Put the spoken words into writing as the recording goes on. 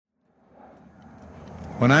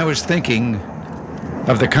When I was thinking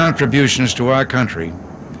of the contributions to our country,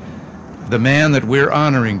 the man that we're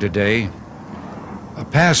honoring today, a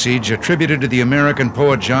passage attributed to the American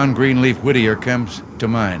poet John Greenleaf Whittier comes to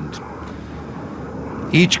mind.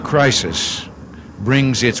 Each crisis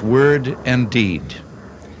brings its word and deed.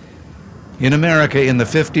 In America in the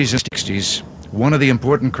 50s and 60s, one of the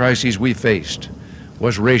important crises we faced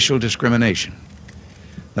was racial discrimination.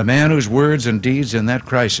 The man whose words and deeds in that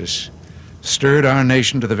crisis stirred our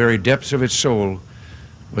nation to the very depths of its soul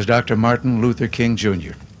was Dr. Martin Luther King,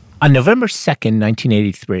 Jr. On November 2nd,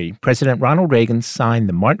 1983, President Ronald Reagan signed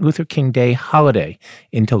the Martin Luther King Day holiday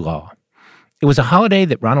into law. It was a holiday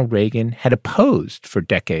that Ronald Reagan had opposed for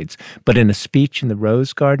decades, but in a speech in the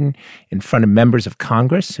Rose Garden in front of members of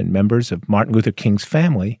Congress and members of Martin Luther King's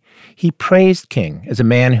family, he praised King as a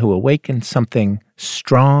man who awakened something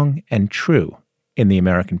strong and true in the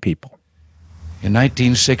American people. In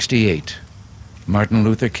 1968, Martin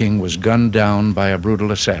Luther King was gunned down by a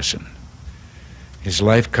brutal assassin. His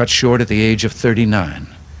life cut short at the age of 39,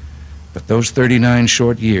 but those 39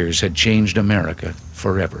 short years had changed America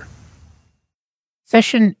forever.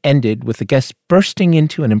 Session ended with the guests bursting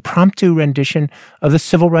into an impromptu rendition of the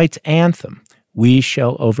civil rights anthem, "We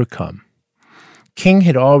Shall Overcome." King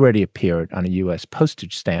had already appeared on a U.S.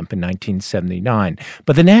 postage stamp in 1979,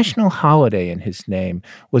 but the national holiday in his name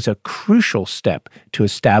was a crucial step to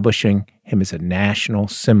establishing him as a national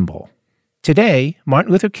symbol. Today,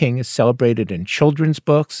 Martin Luther King is celebrated in children's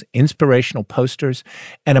books, inspirational posters,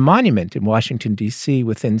 and a monument in Washington, D.C.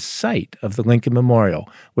 within sight of the Lincoln Memorial,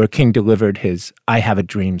 where King delivered his "I Have a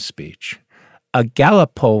Dream" speech. A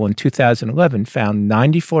Gallup poll in 2011 found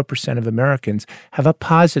 94% of Americans have a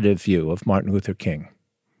positive view of Martin Luther King.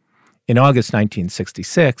 In August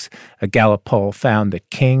 1966, a Gallup poll found that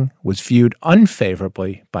King was viewed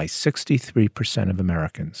unfavorably by 63% of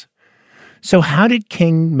Americans. So how did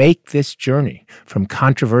King make this journey from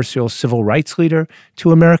controversial civil rights leader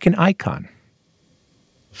to American icon?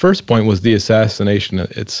 First point was the assassination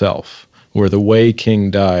itself, where the way King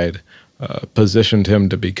died positioned him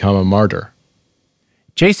to become a martyr.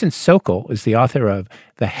 Jason Sokol is the author of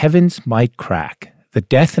The Heavens Might Crack, The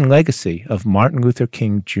Death and Legacy of Martin Luther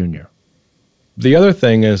King, Jr. The other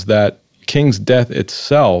thing is that King's death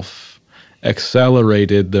itself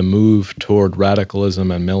accelerated the move toward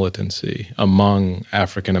radicalism and militancy among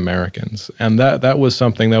African Americans. And that was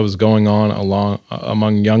something that was going on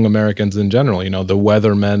among young Americans in general. You know, the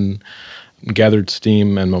Weathermen gathered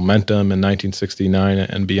steam and momentum in 1969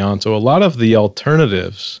 and beyond. So a lot of the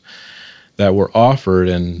alternatives that were offered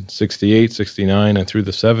in 68, 69, and through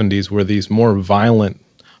the 70s were these more violent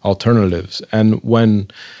alternatives. And when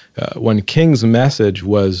King's message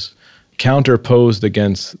was counterposed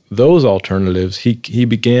against those alternatives, he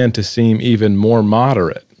began to seem even more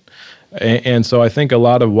moderate. And so I think a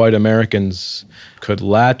lot of white Americans could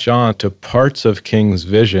latch on to parts of King's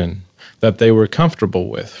vision that they were comfortable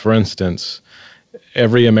with. For instance,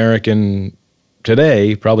 every American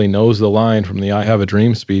today probably knows the line from the "I Have a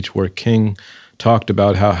Dream" speech where King talked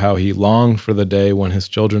about how he longed for the day when his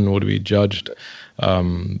children would be judged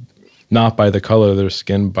not by the color of their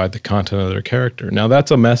skin, by the content of their character. Now,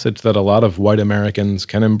 that's a message that a lot of white Americans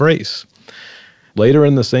can embrace. Later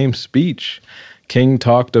in the same speech, King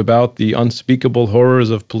talked about the unspeakable horrors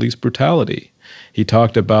of police brutality. He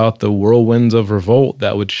talked about the whirlwinds of revolt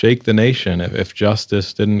that would shake the nation if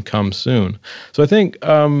justice didn't come soon. So I think,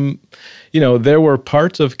 there were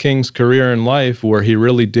parts of King's career and life where he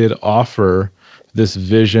really did offer this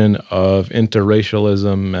vision of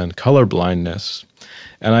interracialism and colorblindness.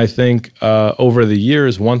 And I think over the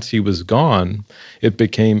years, once he was gone, it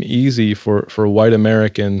became easy for white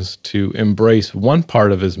Americans to embrace one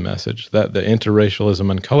part of his message, that the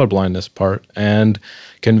interracialism and colorblindness part, and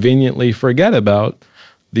conveniently forget about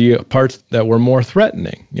the parts that were more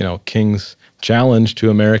threatening. You know, King's challenge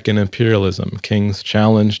to American imperialism, King's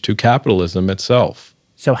challenge to capitalism itself.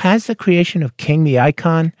 So has the creation of King the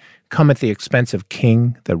icon come at the expense of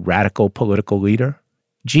King the radical political leader?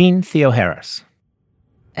 Jeanne Theoharis.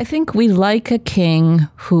 I think we like a king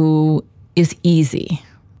who is easy.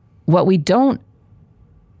 What we don't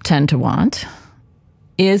tend to want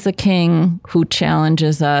is a king who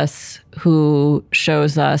challenges us, who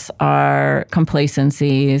shows us our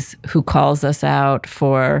complacencies, who calls us out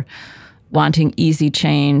for wanting easy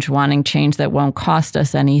change, wanting change that won't cost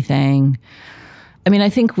us anything. I mean, I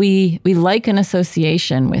think we like an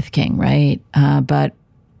association with King, right? But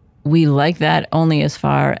we like that only as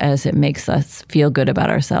far as it makes us feel good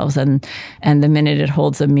about ourselves. And the minute it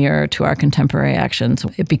holds a mirror to our contemporary actions,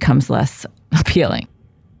 it becomes less appealing.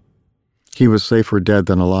 He was safer dead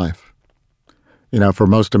than alive. You know, for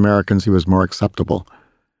most Americans, he was more acceptable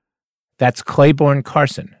That's Clayborne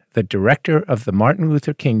Carson, the director of the Martin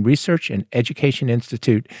Luther King Research and Education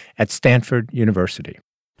Institute at Stanford University.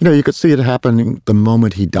 You know, you could see it happening the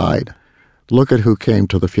moment he died. Look at who came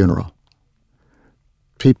to the funeral.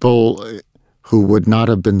 People who would not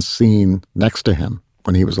have been seen next to him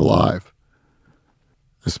when he was alive,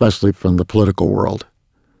 especially from the political world.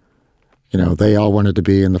 You know, they all wanted to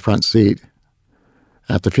be in the front seat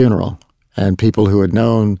at the funeral, and people who had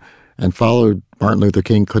known and followed Martin Luther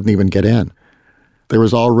King couldn't even get in. There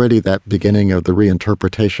was already that beginning of the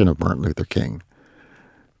reinterpretation of Martin Luther King,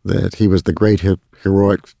 that he was the great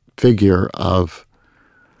heroic figure of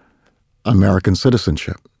American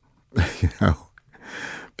citizenship, you know,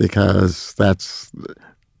 because that's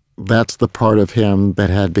the part of him that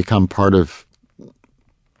had become part of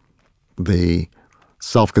the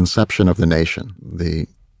self-conception of the nation. The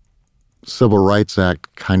Civil Rights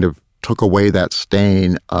Act kind of took away that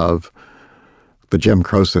stain of the Jim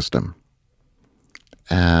Crow system.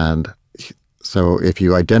 And so if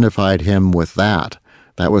you identified him with that,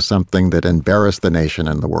 that was something that embarrassed the nation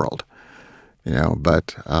and the world, you know.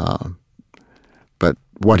 But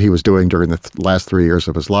what he was doing during the last 3 years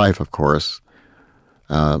of his life, of course,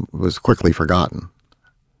 was quickly forgotten.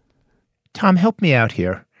 Tom, help me out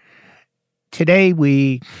here. Today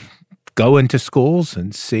we go into schools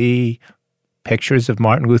and see pictures of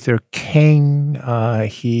Martin Luther King.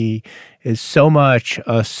 He is so much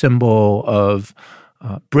a symbol of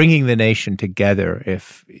bringing the nation together,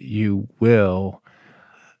 if you will.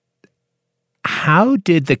 How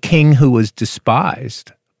did the king who was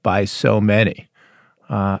despised by so many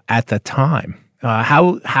at the time,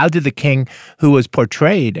 how did the king who was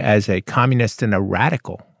portrayed as a communist and a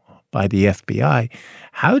radical by the FBI,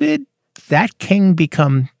 how did that king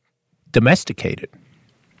become domesticated?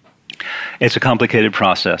 It's a complicated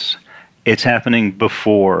process. It's happening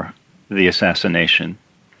before the assassination.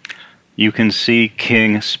 You can see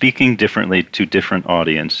King speaking differently to different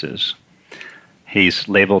audiences. He's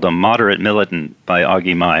labeled a moderate militant by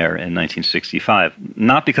Augie Meyer in 1965,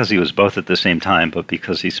 not because he was both at the same time, but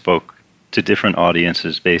because he spoke to different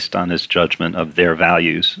audiences based on his judgment of their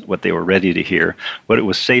values, what they were ready to hear, what it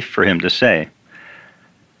was safe for him to say.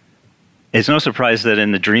 It's no surprise that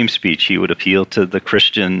in the Dream speech, he would appeal to the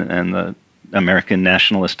Christian and the American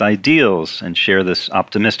nationalist ideals and share this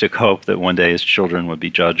optimistic hope that one day his children would be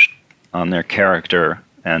judged on their character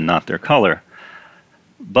and not their color.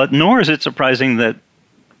 But nor is it surprising that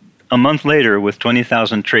a month later, with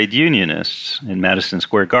 20,000 trade unionists in Madison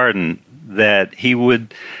Square Garden, that he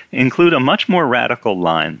would include a much more radical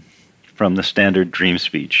line from the standard Dream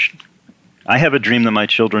speech. I have a dream that my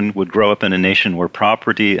children would grow up in a nation where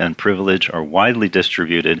property and privilege are widely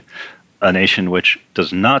distributed, a nation which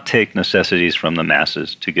does not take necessities from the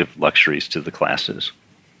masses to give luxuries to the classes.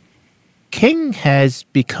 King has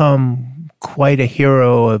become quite a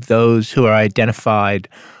hero of those who are identified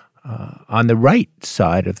on the right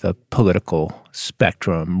side of the political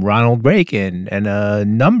spectrum. Ronald Reagan and a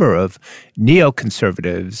number of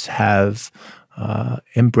neoconservatives have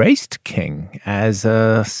embraced King as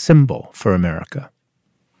a symbol for America.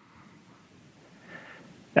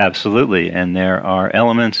 Absolutely, and there are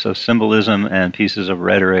elements of symbolism and pieces of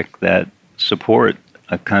rhetoric that support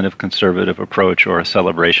a kind of conservative approach or a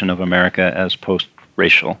celebration of America as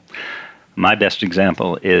post-racial. My best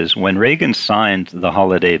example is when Reagan signed the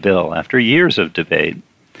holiday bill after years of debate.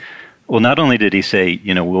 Well, not only did he say,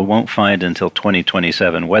 we won't find until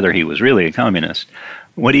 2027 whether he was really a communist.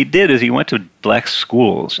 What he did is he went to black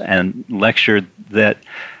schools and lectured that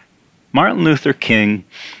Martin Luther King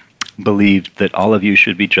believed that all of you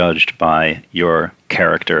should be judged by your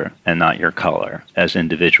character and not your color as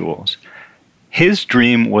individuals. His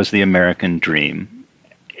dream was the American dream.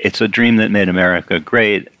 It's a dream that made America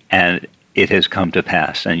great, and it has come to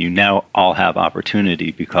pass, and you now all have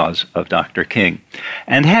opportunity because of Dr. King.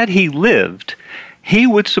 And had he lived, he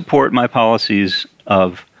would support my policies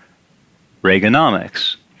of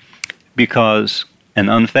Reaganomics, because an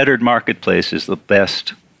unfettered marketplace is the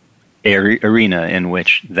best arena in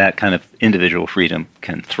which that kind of individual freedom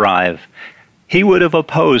can thrive. He would have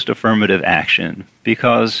opposed affirmative action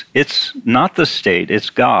because it's not the state, it's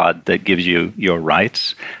God that gives you your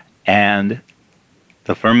rights, and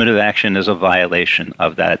affirmative action is a violation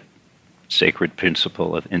of that sacred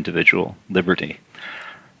principle of individual liberty.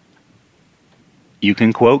 You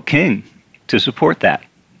can quote King to support that,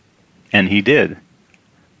 and he did.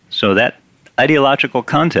 So that ideological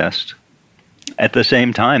contest, at the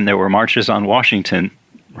same time, there were marches on Washington,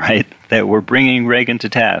 right, that were bringing Reagan to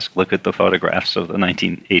task. Look at the photographs of the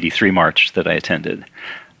 1983 march that I attended.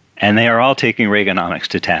 And they are all taking Reaganomics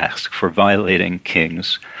to task for violating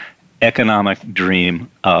King's economic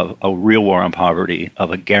dream of a real war on poverty,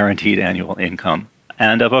 of a guaranteed annual income,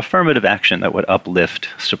 and of affirmative action that would uplift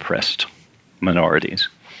suppressed minorities.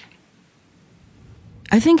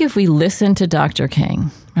 I think if we listen to Dr.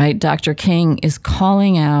 King, right, Dr. King is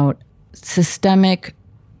calling out systemic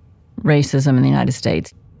racism in the United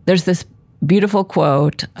States. There's this beautiful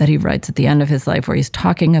quote that he writes at the end of his life where he's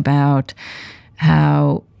talking about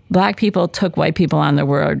how Black people took white people on their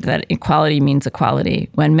word that equality means equality,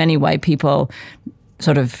 when many white people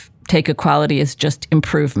sort of take equality as just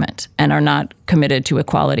improvement and are not committed to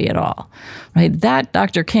equality at all, right? That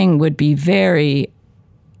Dr. King would be very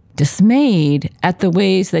dismayed at the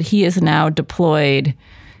ways that he is now deployed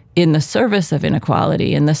in the service of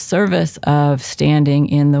inequality, in the service of standing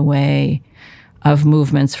in the way of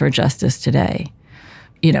movements for justice today.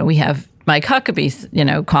 You know, we have Mike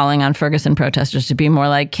Huckabee, calling on Ferguson protesters to be more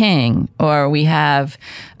like King. Or we have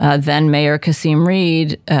then Mayor Kasim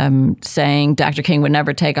Reed saying Dr. King would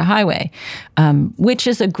never take a highway, which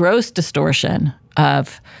is a gross distortion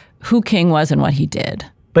of who King was and what he did.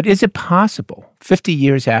 But is it possible, 50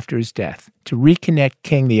 years after his death, to reconnect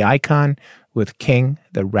King the icon with King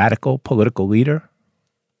the radical political leader?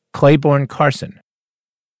 Clayborne Carson.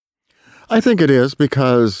 I think it is,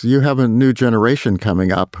 because you have a new generation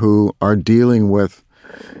coming up who are dealing with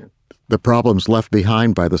the problems left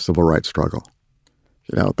behind by the civil rights struggle.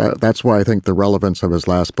 That's why I think the relevance of his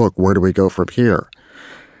last book, Where Do We Go From Here?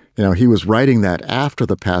 He was writing that after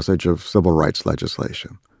the passage of civil rights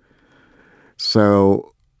legislation.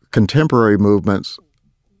 So contemporary movements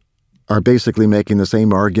are basically making the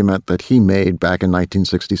same argument that he made back in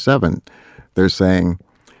 1967. They're saying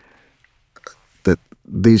that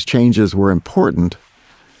these changes were important,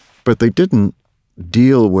 but they didn't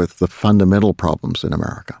deal with the fundamental problems in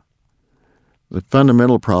America. The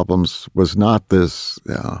fundamental problems was not this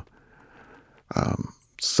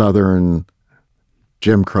Southern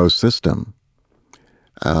Jim Crow system.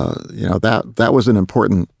 That was an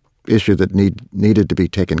important issue that needed to be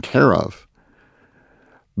taken care of.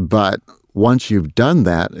 But once you've done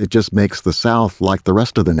that, it just makes the South like the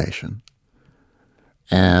rest of the nation.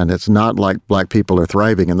 And it's not like Black people are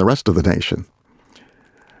thriving in the rest of the nation.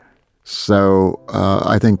 So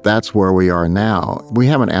I think that's where we are now. We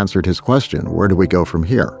haven't answered his question, where do we go from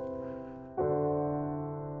here?